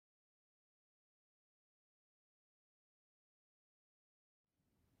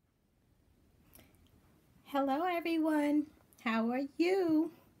Hello everyone, how are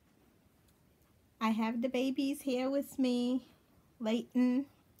you? I have the babies here with me, Layton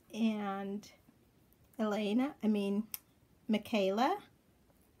and Michaela.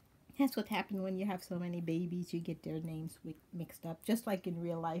 That's what happened when you have so many babies, you get their names mixed up, just like in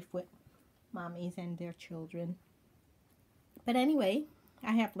real life with mommies and their children. But anyway,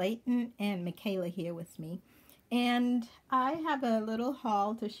 I have Layton and Michaela here with me. And I have a little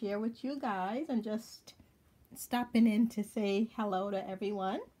haul to share with you guys and just stopping in to say hello to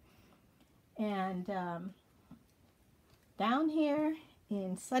everyone. And down here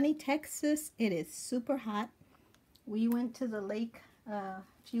in sunny Texas, it is super hot. We went to the lake a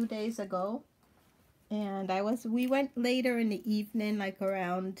few days ago, and we went later in the evening, like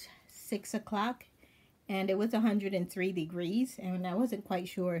around 6 o'clock, and it was 103 degrees, and I wasn't quite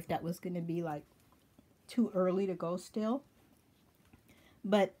sure if that was going to be like too early to go still.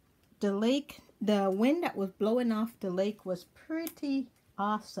 But the lake, the wind that was blowing off the lake was pretty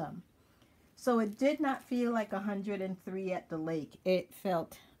awesome. So it did not feel like 103 at the lake. It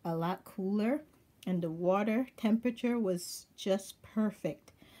felt a lot cooler, and the water temperature was just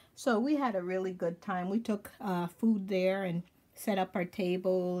perfect. So we had a really good time. We took food there and set up our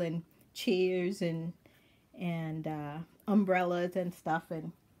table and chairs and umbrellas and stuff.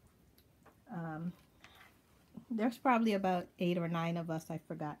 And there's probably about 8 or 9 of us, I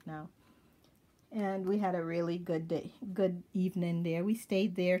forgot now. And we had a really good day, good evening there. We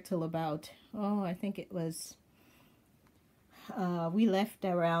stayed there till about, I think it was, we left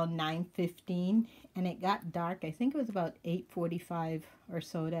around 9:15, and it got dark. I think it was about 8:45 or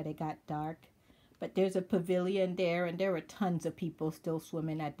so that it got dark. But there's a pavilion there, and there were tons of people still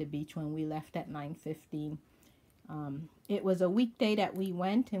swimming at the beach when we left at 9:15. It was a weekday that we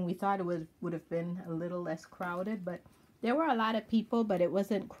went, and we thought it would have been a little less crowded, but there were a lot of people, but it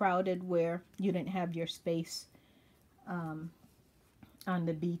wasn't crowded where you didn't have your space on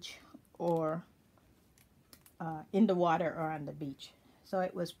the beach or in the water or on the beach. So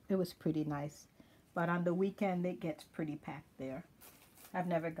it was pretty nice. But on the weekend, it gets pretty packed there. I've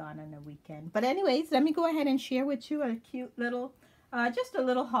never gone on a weekend. But anyways, let me go ahead and share with you a cute little, just a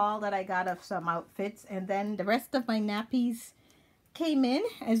little haul that I got of some outfits. And then the rest of my nappies came in.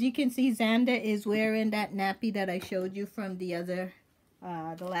 As you can see, Xander is wearing that nappy that I showed you from the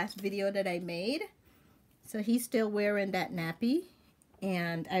last video that I made. So he's still wearing that nappy,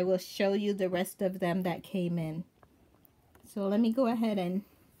 and I will show you the rest of them that came in. So let me go ahead and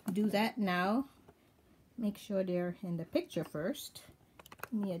do that now. Make sure they're in the picture first.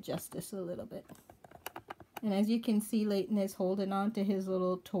 Let me adjust this a little bit. And as you can see, Layton is holding on to his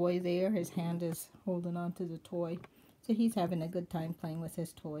little toy there. His hand is holding on to the toy. So he's having a good time playing with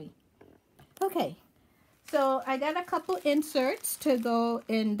his toy. Okay, so I got a couple inserts to go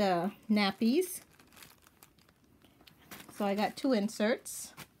in the nappies. So I got 2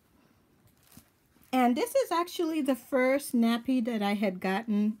 inserts. And this is actually the first nappy that I had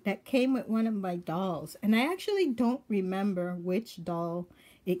gotten that came with one of my dolls. And I actually don't remember which doll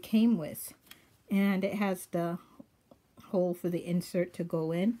it came with. And it has the hole for the insert to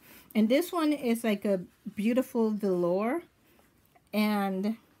go in. And this one is like a beautiful velour.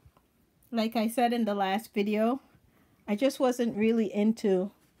 And like I said in the last video, I just wasn't really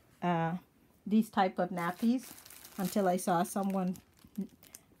into these type of nappies until I saw someone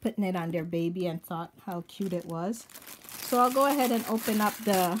putting it on their baby and thought how cute it was. So I'll go ahead and open up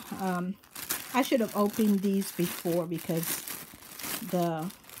the, I should have opened these before because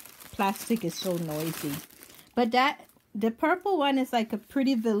the plastic is so noisy. But the purple one is like a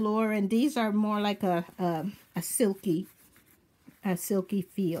pretty velour, and these are more like a silky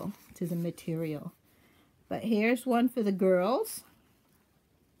feel to the material. But here's one for the girls,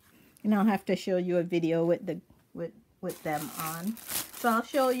 and I'll have to show you a video with them on. So I'll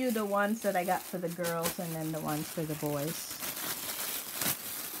show you the ones that I got for the girls and then the ones for the boys.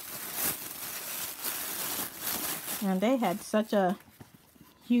 And they had such a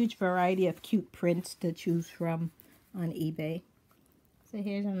huge variety of cute prints to choose from on eBay. So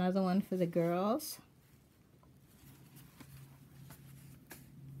here's another one for the girls.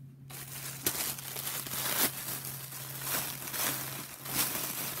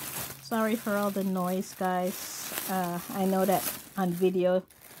 Sorry for all the noise, guys. I know that on video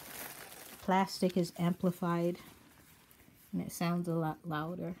plastic is amplified and it sounds a lot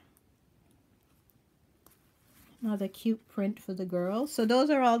louder. Another cute print for the girls. So those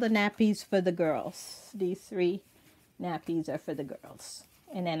are all the nappies for the girls. These 3 nappies are for the girls.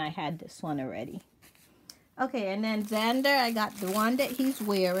 And then I had this one already. Okay, and then Xander, I got the one that he's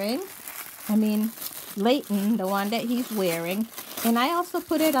wearing. Layton, the one that he's wearing. And I also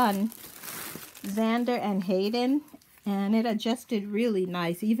put it on Xander and Hayden, and it adjusted really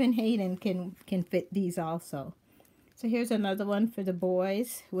nice. Even Hayden can fit these also. So here's another one for the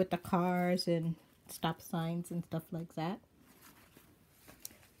boys with the cars and stop signs and stuff like that.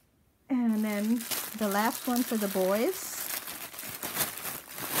 And then the last one for the boys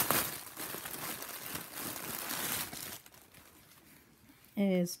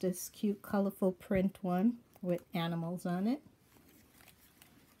is this cute colorful print one with animals on it.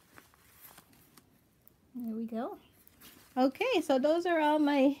 There we go. Okay, so those are all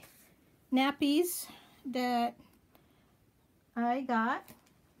my nappies that I got,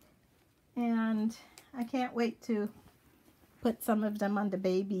 and I can't wait to put some of them on the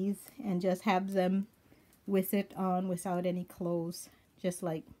babies and just have them with it on without any clothes, just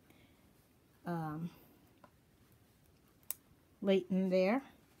like Leighton there.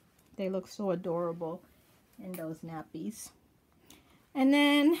 They look so adorable in those nappies. And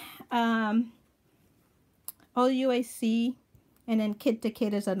then OUAC, and then Kid to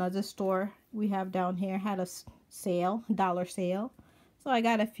Kid is another store we have down here, had a sale, dollar sale. So I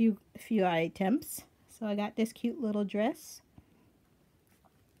got a few items. So I got this cute little dress.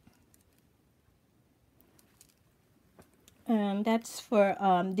 And that's for,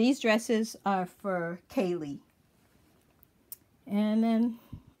 these dresses are for Kaylee. And then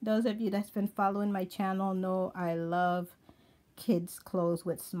those of you that's been following my channel know I love kids' clothes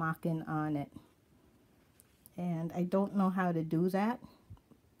with smocking on it. And I don't know how to do that,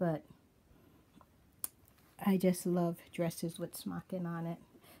 but I just love dresses with smocking on it.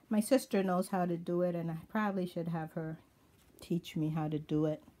 My sister knows how to do it, and I probably should have her teach me how to do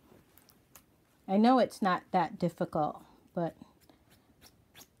it. I know it's not that difficult, but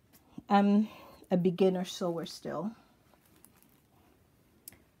I'm a beginner sewer still.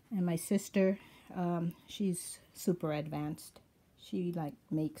 And my sister, she's super advanced. She like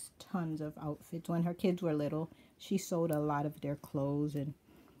makes tons of outfits. When her kids were little, she sewed a lot of their clothes, and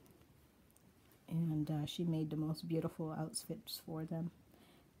she made the most beautiful outfits for them.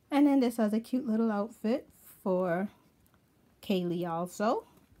 And then this other cute little outfit for Kaylee also.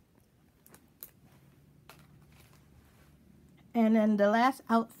 And then the last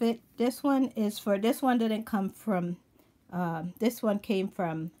outfit, this one didn't come from, this one came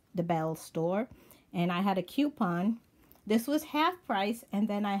from the Bell store, and I had a coupon. This was half price, and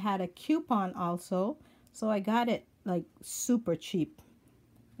then I had a coupon also, so I got it like super cheap.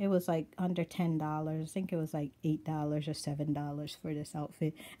 It was like under $10. I think it was like $8 or $7 for this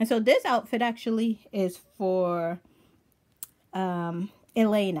outfit. And so this outfit actually is for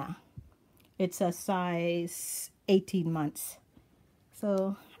Elena. It's a size 18 months.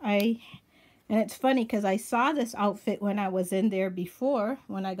 So and it's funny because I saw this outfit when I was in there before,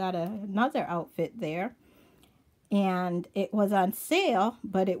 when I got another outfit there. And it was on sale,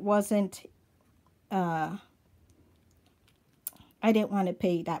 but it wasn't, I didn't want to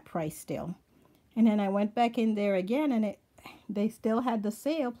pay that price still. And then I went back in there again, and they still had the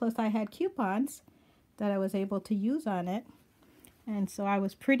sale, plus I had coupons that I was able to use on it. And so I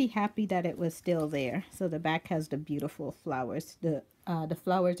was pretty happy that it was still there. So the back has the beautiful flowers. The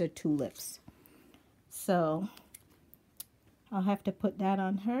flowers are tulips. So I'll have to put that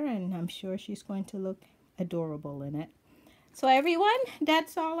on her, and I'm sure she's going to look adorable in it. So everyone,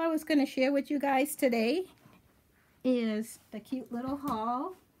 that's all I was going to share with you guys today, is the cute little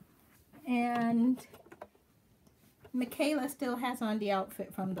haul. And Michaela still has on the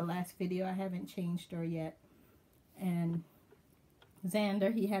outfit from the last video. I haven't changed her yet. And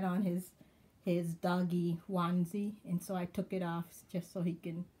Xander, he had on his doggy onesie, and so I took it off just so he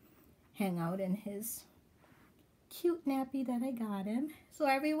can hang out in his cute nappy that I got him. So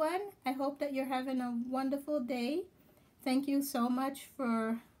everyone, I hope that you're having a wonderful day. Thank you so much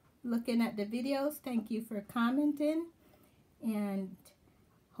for looking at the videos. Thank you for commenting, and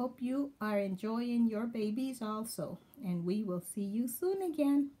hope you are enjoying your babies also. And we will see you soon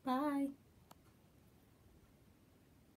again. Bye.